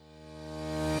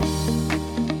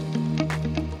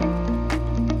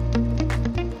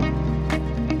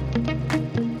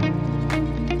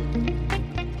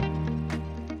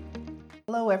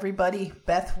Hello everybody,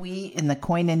 Beth Wee in the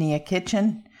Koinonia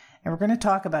Kitchen, and we're going to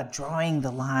talk about drawing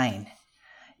the line.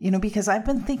 Because I've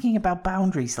been thinking about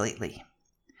boundaries lately.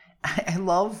 I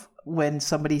love when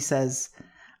somebody says,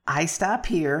 I stop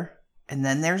here, and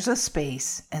then there's a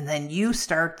space, and then you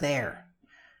start there.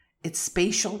 It's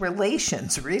spatial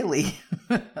relations, really.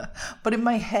 But in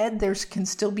my head, there can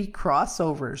still be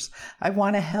crossovers. I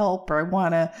want to help, or I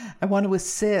want to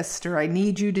assist, or I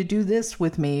need you to do this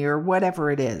with me, or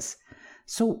whatever it is.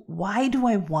 So why do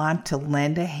I want to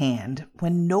lend a hand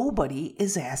when nobody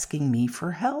is asking me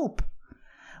for help?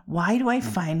 Why do I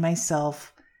find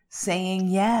myself saying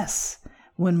yes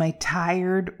when my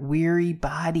tired, weary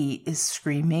body is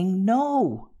screaming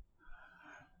no?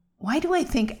 Why do I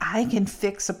think I can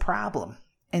fix a problem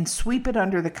and sweep it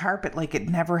under the carpet like it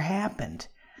never happened,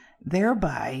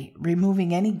 thereby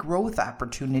removing any growth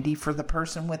opportunity for the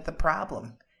person with the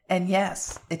problem? And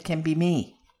yes, it can be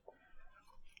me.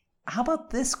 How about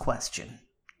this question?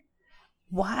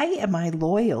 Why am I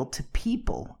loyal to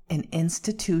people and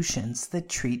institutions that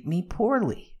treat me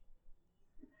poorly?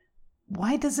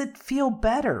 Why does it feel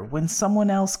better when someone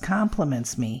else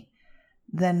compliments me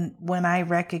than when I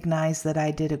recognize that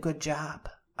I did a good job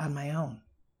on my own?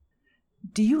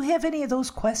 Do you have any of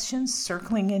those questions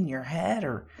circling in your head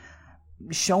or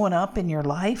showing up in your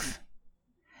life?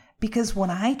 Because when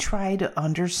I try to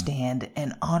understand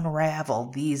and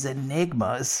unravel these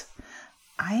enigmas,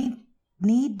 I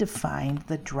need to find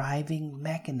the driving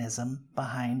mechanism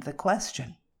behind the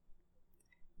question.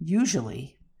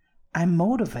 Usually, I'm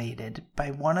motivated by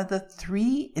one of the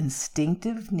 3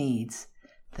 instinctive needs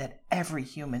that every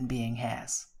human being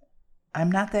has.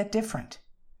 I'm not that different.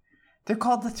 They're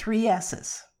called the 3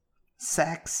 S's: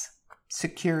 sex,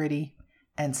 security,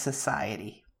 and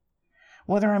society.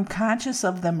 Whether I'm conscious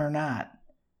of them or not,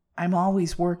 I'm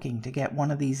always working to get one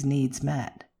of these needs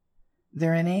met.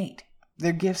 They're innate.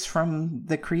 They're gifts from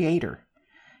the Creator.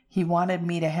 He wanted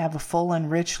me to have a full and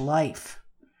rich life.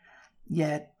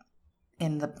 Yet,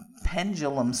 in the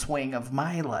pendulum swing of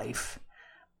my life,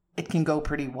 it can go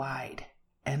pretty wide,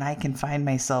 and I can find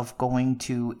myself going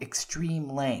to extreme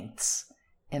lengths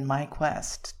in my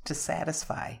quest to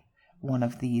satisfy one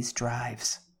of these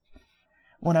drives.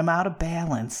 When I'm out of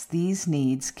balance, these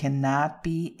needs cannot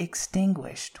be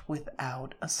extinguished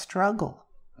without a struggle.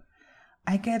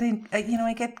 I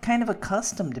get kind of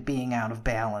accustomed to being out of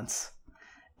balance,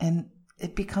 and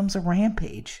it becomes a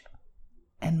rampage,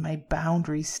 and my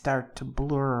boundaries start to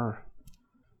blur.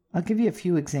 I'll give you a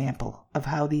few examples of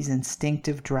how these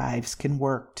instinctive drives can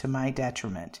work to my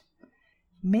detriment.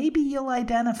 Maybe you'll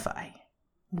identify.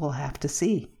 We'll have to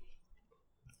see.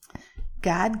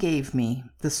 God gave me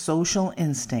the social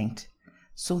instinct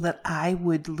so that I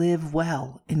would live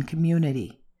well in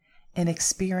community and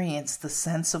experience the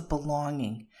sense of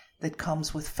belonging that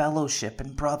comes with fellowship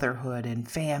and brotherhood and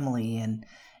family and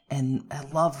a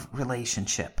love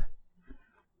relationship.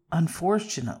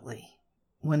 Unfortunately,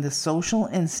 when the social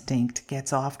instinct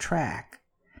gets off track,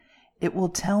 it will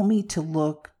tell me to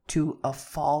look to a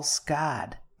false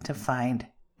god to find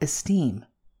esteem.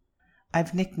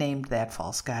 I've nicknamed that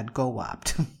false god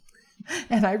Go-Opt,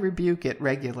 and I rebuke it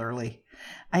regularly.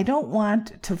 I don't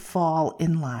want to fall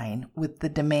in line with the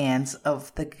demands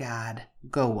of the god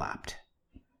Go-Opt.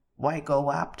 Why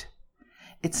Go-Opt?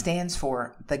 It stands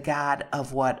for the god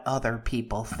of what other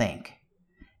people think.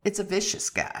 It's a vicious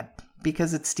god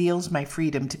because it steals my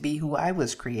freedom to be who I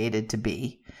was created to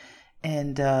be,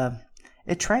 and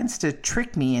it tries to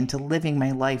trick me into living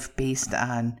my life based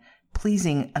on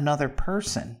pleasing another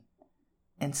person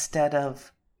instead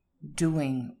of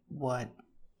doing what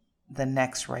the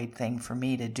next right thing for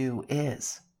me to do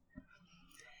is.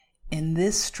 In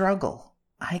this struggle,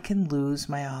 I can lose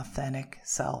my authentic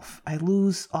self. I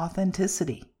lose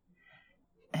authenticity.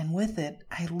 And with it,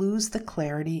 I lose the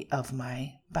clarity of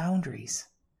my boundaries.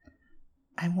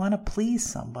 I want to please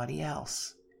somebody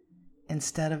else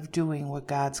instead of doing what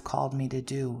God's called me to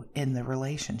do in the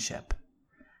relationship.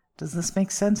 Does this make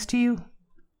sense to you?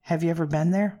 Have you ever been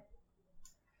there?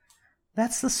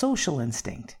 That's the social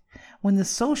instinct. When the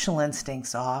social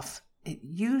instinct's off, it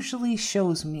usually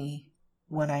shows me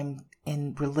when I'm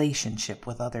in relationship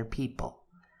with other people.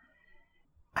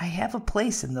 I have a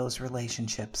place in those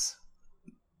relationships,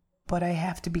 but I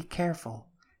have to be careful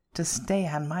to stay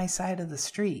on my side of the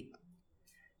street.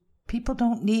 People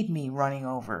don't need me running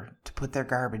over to put their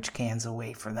garbage cans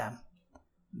away for them.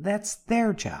 That's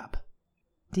their job.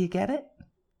 Do you get it?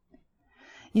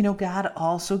 God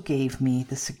also gave me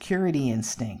the security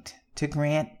instinct to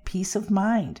grant peace of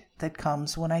mind that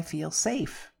comes when I feel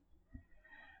safe.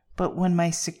 But when my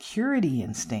security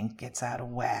instinct gets out of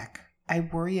whack, I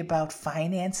worry about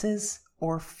finances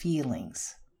or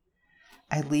feelings.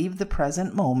 I leave the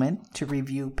present moment to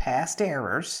review past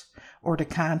errors or to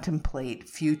contemplate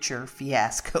future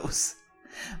fiascos.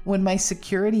 When my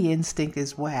security instinct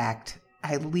is whacked,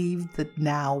 I leave the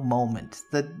now moment,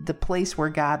 the place where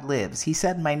God lives. He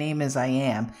said, "My name is I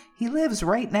am." He lives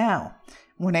right now.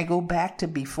 When I go back to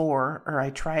before, or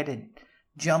I try to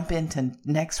jump into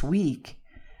next week,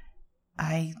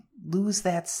 I lose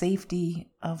that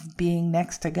safety of being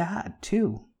next to God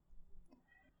too.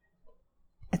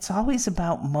 It's always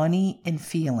about money and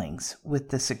feelings with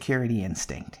the security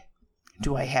instinct.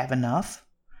 Do I have enough?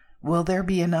 Will there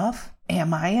be enough?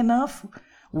 Am I enough?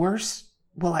 Worse,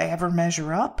 will I ever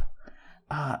measure up?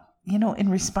 In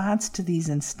response to these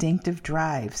instinctive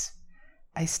drives,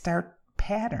 I start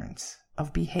patterns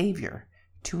of behavior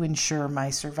to ensure my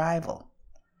survival.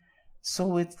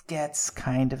 So it gets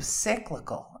kind of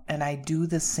cyclical, and I do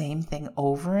the same thing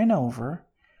over and over,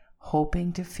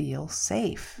 hoping to feel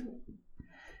safe.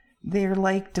 They're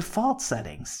like default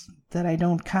settings that I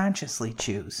don't consciously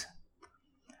choose.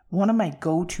 One of my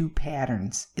go-to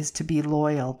patterns is to be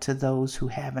loyal to those who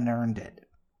haven't earned it.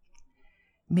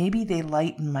 Maybe they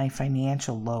lighten my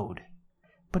financial load,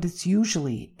 but it's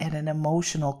usually at an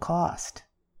emotional cost.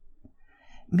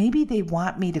 Maybe they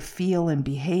want me to feel and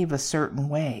behave a certain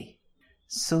way,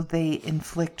 so they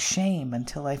inflict shame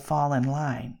until I fall in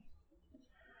line.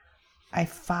 I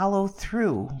follow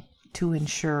through to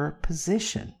ensure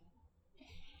position,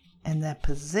 and that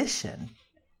position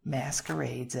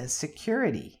masquerades as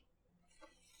security,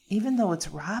 even though it's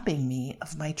robbing me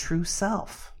of my true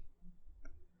self.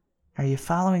 Are you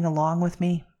following along with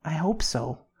me? I hope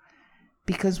so.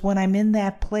 Because when I'm in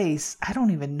that place, I don't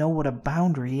even know what a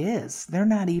boundary is. They're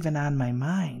not even on my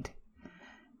mind.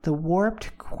 The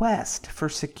warped quest for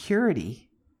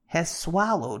security has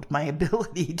swallowed my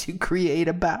ability to create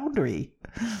a boundary.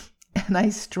 And I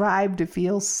strive to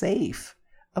feel safe,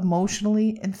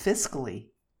 emotionally and fiscally.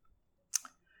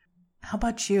 How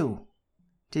about you?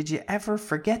 Did you ever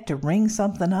forget to ring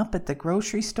something up at the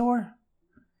grocery store?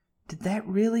 Did that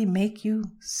really make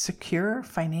you secure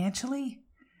financially?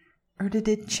 Or did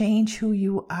it change who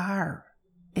you are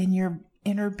in your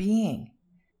inner being?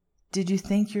 Did you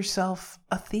think yourself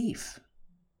a thief?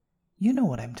 You know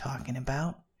what I'm talking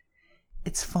about.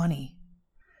 It's funny.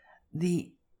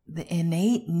 The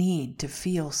innate need to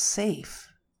feel safe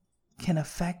can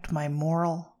affect my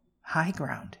moral high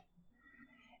ground.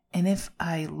 And if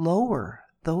I lower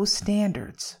those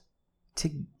standards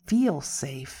to feel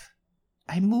safe,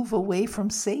 I move away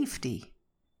from safety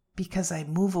because I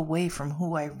move away from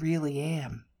who I really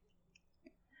am.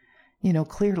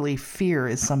 Clearly fear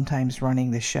is sometimes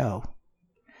running the show.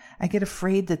 I get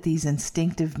afraid that these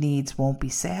instinctive needs won't be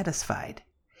satisfied,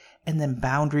 and then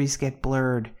boundaries get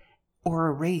blurred or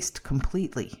erased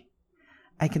completely.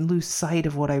 I can lose sight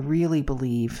of what I really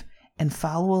believe and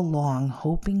follow along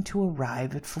hoping to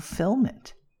arrive at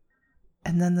fulfillment.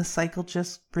 And then the cycle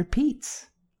just repeats,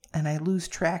 and I lose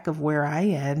track of where I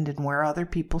end and where other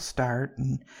people start,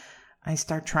 and I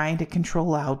start trying to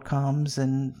control outcomes,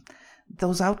 and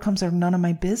those outcomes are none of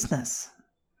my business.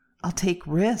 I'll take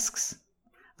risks.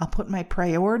 I'll put my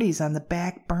priorities on the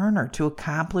back burner to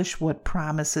accomplish what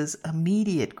promises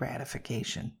immediate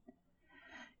gratification.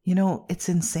 It's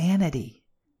insanity,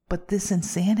 but this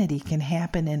insanity can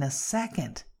happen in a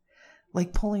second,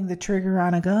 like pulling the trigger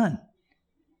on a gun.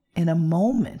 In a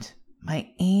moment,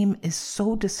 my aim is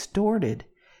so distorted,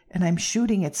 and I'm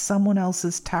shooting at someone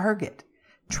else's target,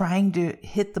 trying to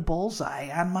hit the bullseye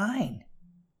on mine.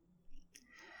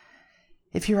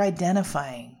 If you're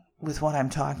identifying with what I'm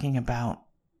talking about,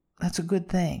 that's a good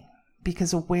thing,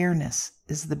 because awareness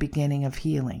is the beginning of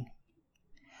healing.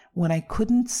 When I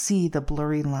couldn't see the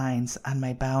blurry lines on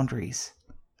my boundaries,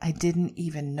 I didn't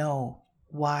even know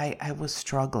why I was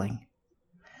struggling.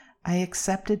 I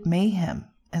accepted mayhem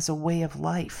as a way of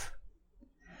life.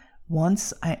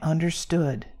 Once I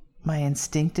understood my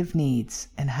instinctive needs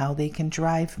and how they can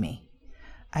drive me,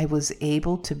 I was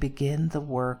able to begin the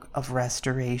work of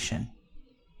restoration.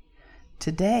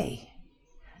 Today,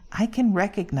 I can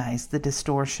recognize the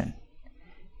distortion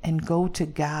and go to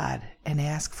God and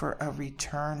ask for a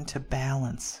return to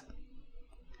balance.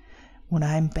 When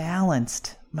I'm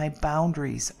balanced, my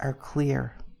boundaries are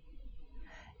clear,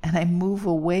 and I move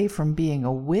away from being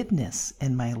a witness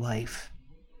in my life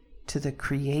to the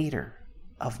creator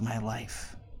of my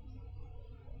life.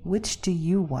 Which do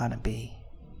you want to be?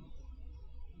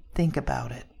 Think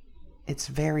about it. It's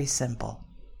very simple,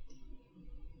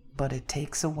 but it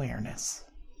takes awareness.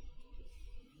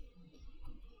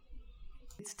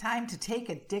 It's time to take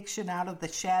addiction out of the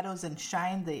shadows and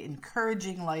shine the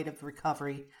encouraging light of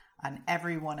recovery on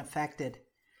everyone affected.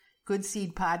 Good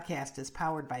Seed Podcast is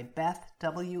powered by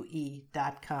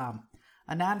BethWE.com,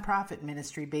 a nonprofit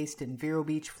ministry based in Vero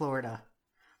Beach, Florida.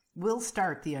 We'll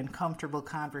start the uncomfortable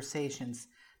conversations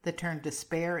that turn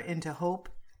despair into hope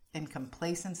and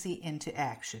complacency into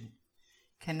action.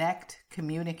 Connect,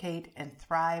 communicate, and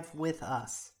thrive with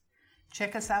us.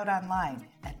 Check us out online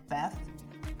at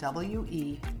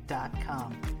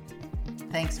BethWE.com.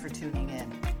 Thanks for tuning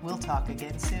in. We'll talk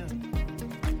again soon.